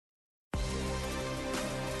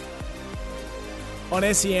On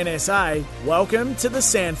SENSA, welcome to the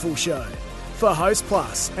Sandful Show. For Host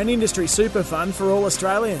Plus, an industry super fund for all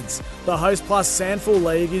Australians, the Host Plus Sandful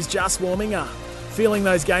League is just warming up. Feeling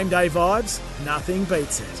those game day vibes? Nothing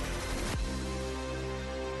beats it.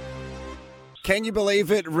 Can you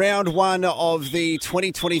believe it? Round one of the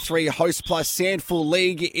 2023 Host Plus Sandful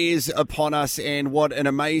League is upon us, and what an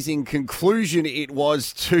amazing conclusion it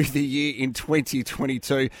was to the year in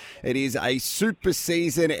 2022. It is a super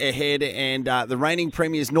season ahead, and the reigning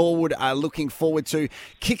premiers Norwood are looking forward to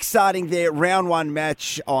kickstarting their round one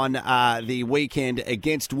match on the weekend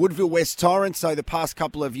against Woodville West Torrens. So the past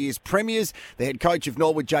couple of years premiers, the head coach of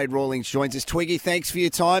Norwood, JADE RAWLINGS, joins us. Twiggy, thanks for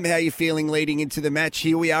your time. How are you feeling leading into the match?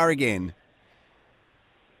 Here we are again.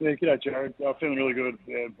 Yeah, g'day, Jared. I'm feeling really good.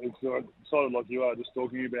 Yeah, it's excited like you are, just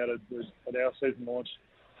talking about it at our season launch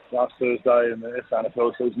last Thursday and the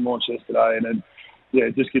SANFL season launch yesterday. And then, yeah,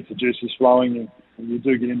 it just gets the juices flowing. And you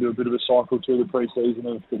do get into a bit of a cycle through the pre-season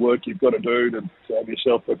of the work you've got to do to have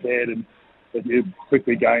yourself prepared, and that you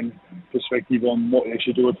quickly gain perspective on what you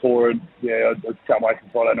should do it for. And, yeah, I can't wait for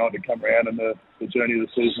Friday night to come around and the journey of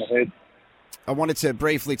the season ahead. I wanted to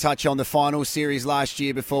briefly touch on the final series last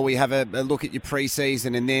year before we have a look at your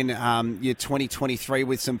pre-season and then your 2023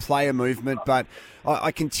 with some player movement. But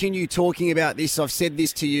I continue talking about this. I've said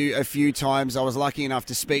this to you a few times. I was lucky enough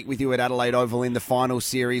to speak with you at Adelaide Oval in the final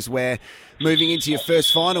series, where moving into your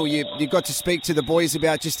first final, you got to speak to the boys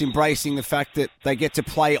about just embracing the fact that they get to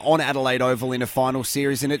play on Adelaide Oval in a final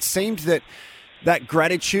series. And it seemed that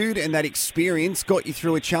gratitude and that experience got you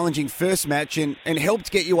through a challenging first match and helped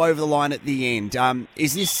get you over the line at the end.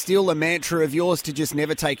 Is this still a mantra of yours to just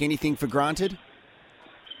never take anything for granted?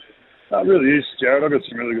 It really is, Jared. I've got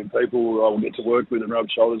some really good people I will get to work with and rub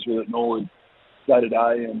shoulders with at Norwood day to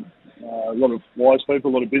day, and a lot of wise people,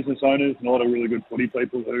 a lot of business owners, and a lot of really good footy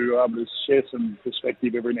people who are able to share some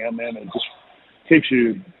perspective every now and then. It just keeps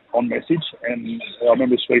you on message. And I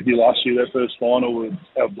remember speaking to you last year, that first final, with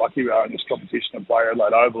how lucky we are in this competition to play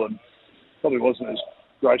Adelaide Oval, and probably wasn't as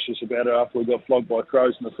gracious about it after we got flogged by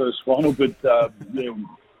Crows in the first final. But yeah,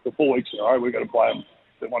 for 4 weeks in a row, we've got to play them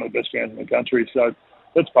at one of the best grounds in the country. So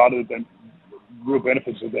that's part of the real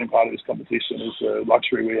benefits of being part of this competition, is the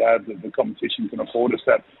luxury we have that the competition can afford us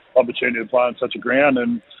that opportunity to play on such a ground.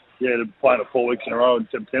 And yeah, to play it 4 weeks in a row in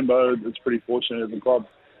September, it's pretty fortunate as a club.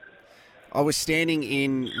 I was standing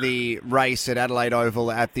in the race at Adelaide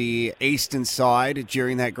Oval at the eastern side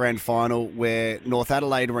during that grand final where North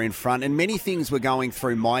Adelaide were in front, and many things were going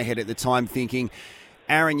through my head at the time, thinking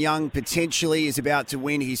Aaron Young potentially is about to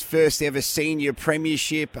win his first ever senior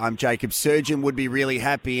premiership. Jacob Surgeon would be really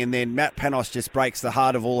happy, and then Matt Panos just breaks the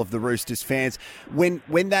heart of all of the Roosters fans. When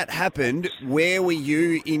that happened, where were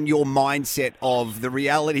you in your mindset of the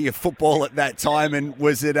reality of football at that time, and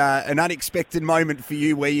was it an unexpected moment for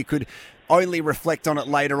you where you could only reflect on it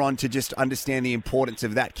later on to just understand the importance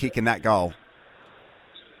of that kick and that goal?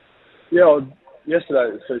 Yeah,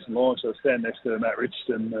 yesterday at the season launch, I was standing next to Matt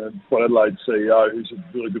Richardson, the Port Adelaide CEO, who's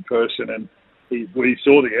a really good person, and we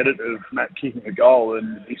saw the edit of Matt kicking the goal,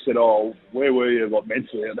 and he said, "Oh, where were you,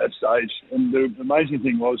 mentally at that stage?" And the amazing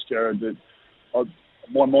thing was, Jared, that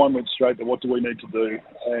my mind went straight to what do we need to do.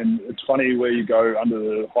 And it's funny where you go under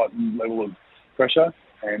the heightened level of pressure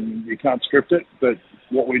and you can't script it, but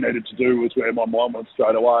what we needed to do was where my mind went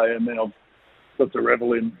straight away. And then I've got to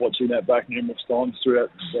revel in watching that back numerous times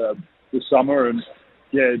throughout the summer, and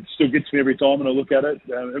yeah, it still gets me every time when I look at it.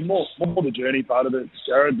 And more the journey part of it,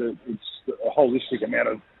 Jared, that it's a holistic amount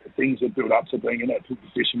of things that build up to being in that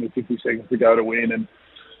position with 50 seconds to go to win. And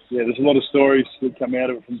yeah, there's a lot of stories that come out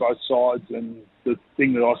of it from both sides, and the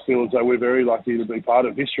thing that I feel is that we're very lucky to be part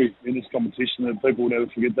of history in this competition, and people will never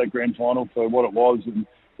forget that grand final for what it was and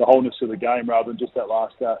the wholeness of the game rather than just that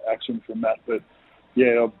last action from Matt. But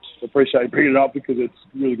yeah, I appreciate bringing it up because it's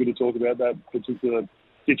really good to talk about that particular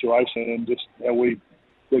situation and just how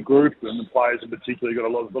the group and the players in particular got a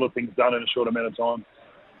lot of things done in a short amount of time.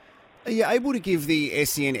 Are you able to give the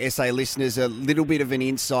SENSA listeners a little bit of an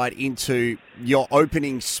insight into your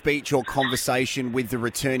opening speech or conversation with the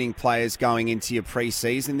returning players going into your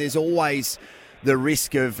pre-season? There's always the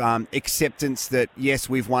risk of acceptance that, yes,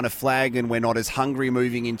 we've won a flag and we're not as hungry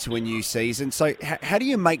moving into a new season. So how do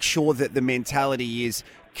you make sure that the mentality is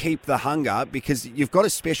keep the hunger? Because you've got a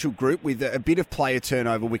special group with a bit of player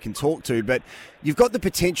turnover we can talk to, but you've got the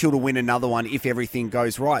potential to win another one if everything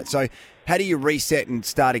goes right. So how do you reset and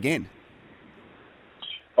start again?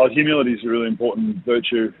 Humility is a really important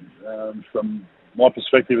virtue from my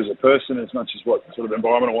perspective as a person, as much as what sort of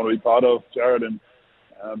environment I want to be part of, Jared. And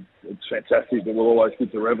it's fantastic that we'll always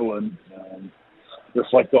get to revel and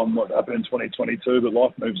reflect on what happened in 2022, but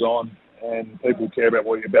life moves on. and people care about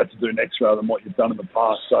what you're about to do next rather than what you've done in the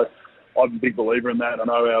past. So I'm a big believer in that. I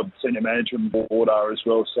know our senior management board are as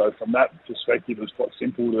well. So from that perspective, it's quite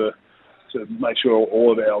simple to make sure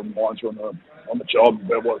all of our minds are on the job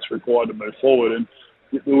about what's required to move forward. And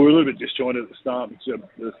we were a little bit disjointed at the start.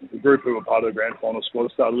 The group who were part of the grand final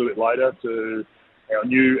squad started a little bit later to our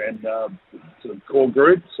new and sort of core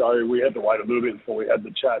group. So we had to wait a little bit before we had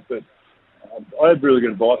the chat. But I had really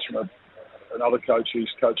good advice from another coach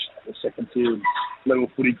who's coached a second-tier level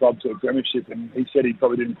footy club to a premiership, and he said he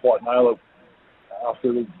probably didn't quite nail it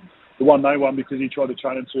after the one they won because he tried to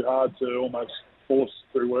train them too hard to almost force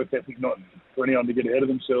through work ethic, not for anyone to get ahead of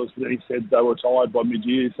themselves. But then he said they were tired by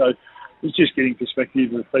mid-year. So it's just getting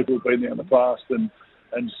perspective of people who've been there in the past and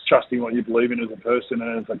trusting what you believe in as a person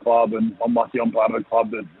and as a club. And I'm lucky I'm part of a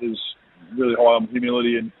club that is really high on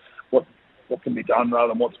humility and what can be done rather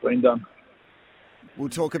than what's been done. We'll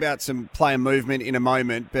talk about some player movement in a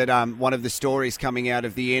moment, but one of the stories coming out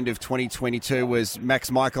of the end of 2022 was Max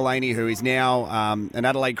Michelini, who is now an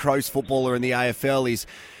Adelaide Crows footballer in the AFL.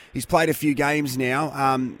 He's played a few games now.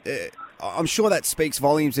 I'm sure that speaks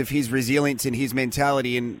volumes of his resilience and his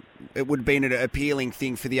mentality, and it would have been an appealing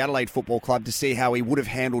thing for the Adelaide Football Club to see how he would have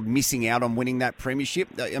handled missing out on winning that premiership.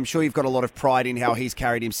 I'm sure you've got a lot of pride in how he's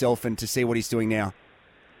carried himself and to see what he's doing now.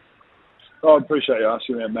 I appreciate you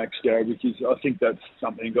asking about Max, Gary, because I think that's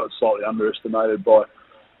something that got slightly underestimated by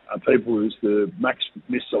people, who's the Max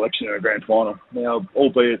missed selection in a grand final. Now,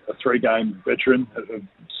 albeit a 3-game veteran of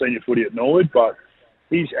senior footy at Norwood, but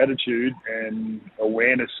his attitude and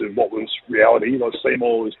awareness of what was reality, like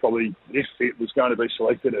Seymour was probably, if it was going to be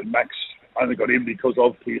selected, and Max only got in because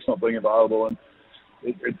of Pierce not being available, and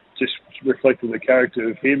it just reflected the character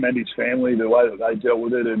of him and his family, the way that they dealt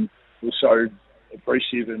with it, and was so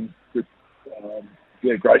appreciative and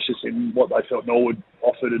gracious in what they felt Norwood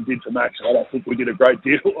offered and did for Max. I don't think we did a great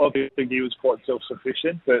deal. I think he was quite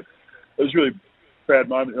self-sufficient, but it was a really proud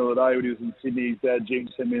moment the other day when he was in Sydney. His dad, Jim,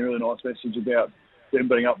 sent me a really nice message about them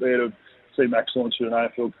being up there to see Max launch an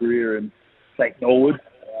AFL career and thank Norwood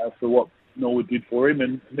for what Norwood did for him.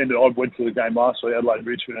 And then I went to the game last week, Adelaide and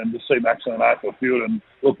Richmond, and to see Max on an AFL field and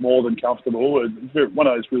look more than comfortable. It was one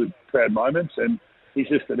of those really proud moments, and he's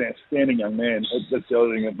just an outstanding young man. That's the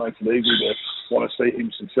other thing that makes it easy to want to see him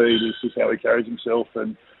succeed, is just how he carries himself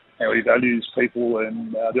and how he values people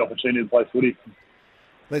and the opportunity to play footy.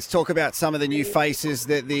 Let's talk about some of the new faces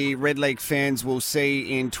that the Red League fans will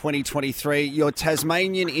see in 2023. Your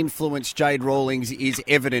Tasmanian influence, JADE RAWLINGS, is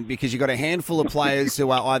evident because you've got a handful of players who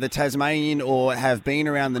are either Tasmanian or have been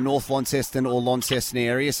around the North Launceston or Launceston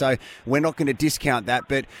area, so we're not going to discount that.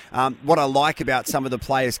 But what I like about some of the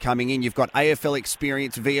players coming in, you've got AFL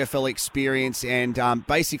experience, VFL experience, and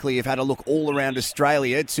basically you've had a look all around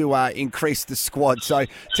Australia to increase the squad. So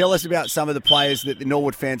tell us about some of the players that the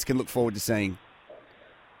Norwood fans can look forward to seeing.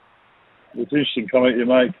 It's an interesting comment you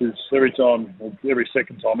make, because every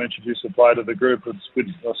second time I introduce a player to the group, it's good.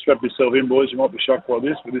 Strap yourself in, boys. You might be shocked by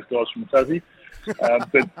this, but this guy's from Tassie.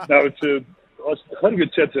 But no, I had a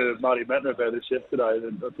good chat to Marty Mattner about this yesterday.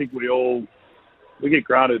 And I think we get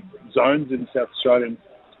granted zones in South Australia,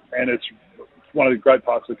 and it's one of the great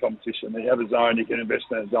parts of the competition. You have a zone, you can invest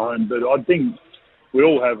in that zone. But I think we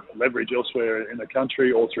all have leverage elsewhere in the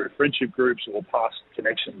country or through friendship groups or past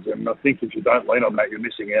connections. And I think if you don't lean on that, you're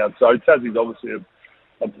missing out. So Tassie's obviously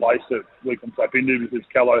a place that we can tap into, because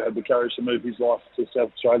Callow had the courage to move his life to South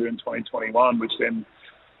Australia in 2021, which then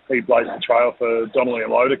he blazed the trail for Donnelly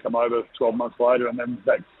and Lowe to come over 12 months later. And then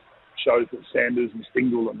that shows that Sanders and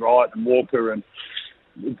Stingle and Wright and Walker and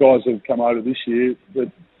the guys that have come over this year,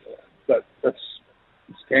 that's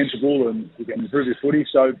tangible and you can improve your footy.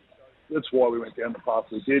 So that's why we went down the path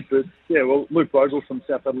we did. But yeah, well, Luke Bogle from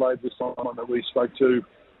South Adelaide was someone that we spoke to,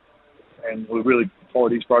 and we really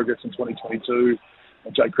followed his progress in 2022.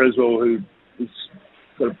 And Jake Creswell, who has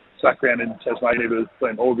got a background in Tasmania, but has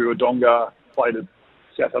played Albury or Dongar, played at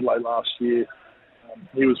South Adelaide last year.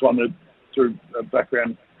 He was one that, through a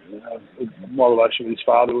background, my relation with his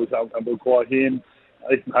father was able to acquire him.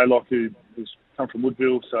 Ethan Haylock, who has come from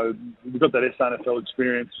Woodville, so we've got that SNFL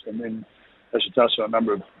experience. And then, as you touched on, a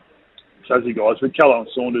number of Tassie guys. But Callum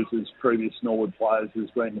Saunders, as previous Norwood players, has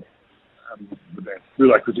been a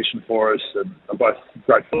real acquisition for us. They're both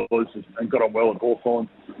great fellas and got on well at Hawthorn.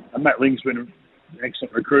 And Matt Ling's been an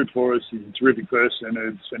excellent recruit for us. He's a terrific person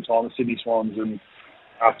who spent time with Sydney Swans, and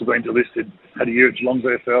after being delisted, had a year at Geelong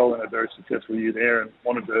VFL and a very successful year there, and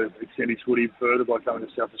wanted to extend his footy further by coming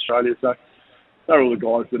to South Australia. So they're all the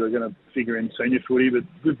guys that are going to figure in senior footy. But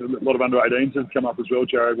a lot of under-18s have come up as well,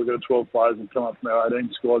 Jared. We've got 12 players that have come up from our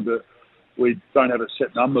 18 squad, but we don't have a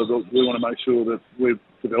set number, but we want to make sure that we've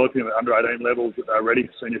developing them at under-18 levels that they're ready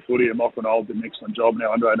for senior footy. And Michael Knoll did an excellent job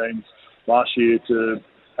now under-18s last year to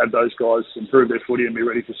have those guys improve their footy and be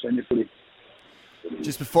ready for senior footy.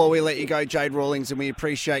 Just before we let you go, Jade Rawlings, and we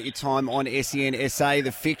appreciate your time on SEN SA.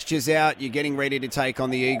 The fixture's out. You're getting ready to take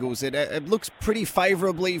on the Eagles. It looks pretty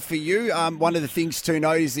favourably for you. One of the things to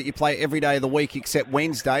note is that you play every day of the week except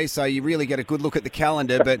Wednesday, so you really get a good look at the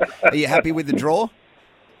calendar. But are you happy with the draw?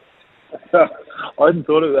 I hadn't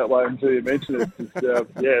thought of it that way until you mentioned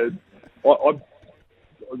it.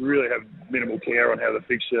 I really have minimal care on how the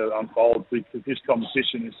fixture unfolds because this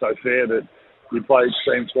competition is so fair that you play each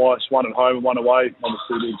team twice, one at home and one away,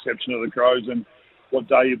 obviously with the exception of the Crows. And what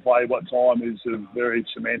day you play, what time is a very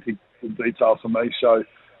semantic detail for me. So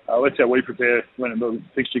that's how we prepare when the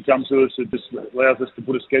fixture comes to us. It just allows us to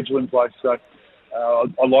put a schedule in place. So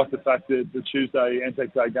I like the fact that the Tuesday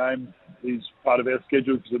Anzac Day game is part of our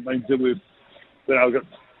schedule because it means that we've been able to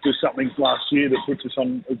do something last year that puts us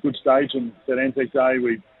on a good stage. And that Anzac Day,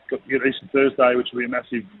 we got to get Easter Thursday, which will be a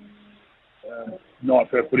massive night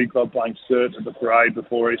for our footy club, playing cert at the parade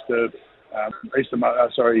before Easter.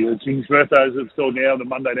 King's birthday, as it's called now, the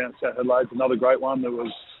Monday down at South Adelaide, another great one that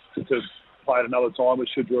was to play at another time, which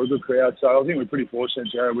should draw a good crowd. So I think we're pretty fortunate,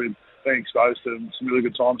 Jared, with being exposed to some really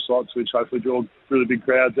good time slots, which hopefully draw really big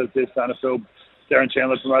crowds as their SANFL. Darren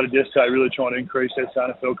Chandler promoted yesterday, really trying to increase their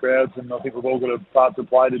SANFL crowds, and I think we've all got a part to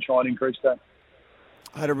play to try and increase that.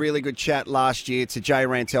 I had a really good chat last year to Jay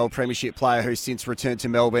Rantel, Premiership player who's since returned to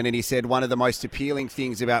Melbourne, and he said one of the most appealing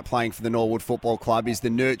things about playing for the Norwood Football Club is the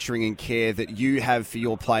nurturing and care that you have for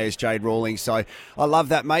your players, Jade Rawlings. So I love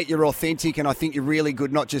that, mate. You're authentic, and I think you're really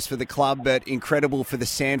good, not just for the club, but incredible for the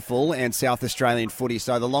SANFL and South Australian footy.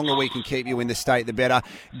 So the longer we can keep you in the state, the better.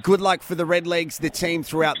 Good luck for the Redlegs, the team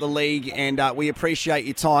throughout the league, and we appreciate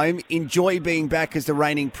your time. Enjoy being back as the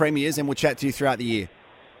reigning premiers, and we'll chat to you throughout the year.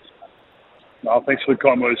 No, thanks for the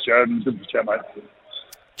kind words, Jared, and good to chat, mate.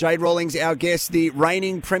 Jade Rawlings, our guest, the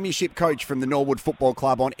reigning Premiership coach from the Norwood Football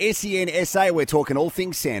Club on SEN SA. We're talking all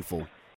things SANFL.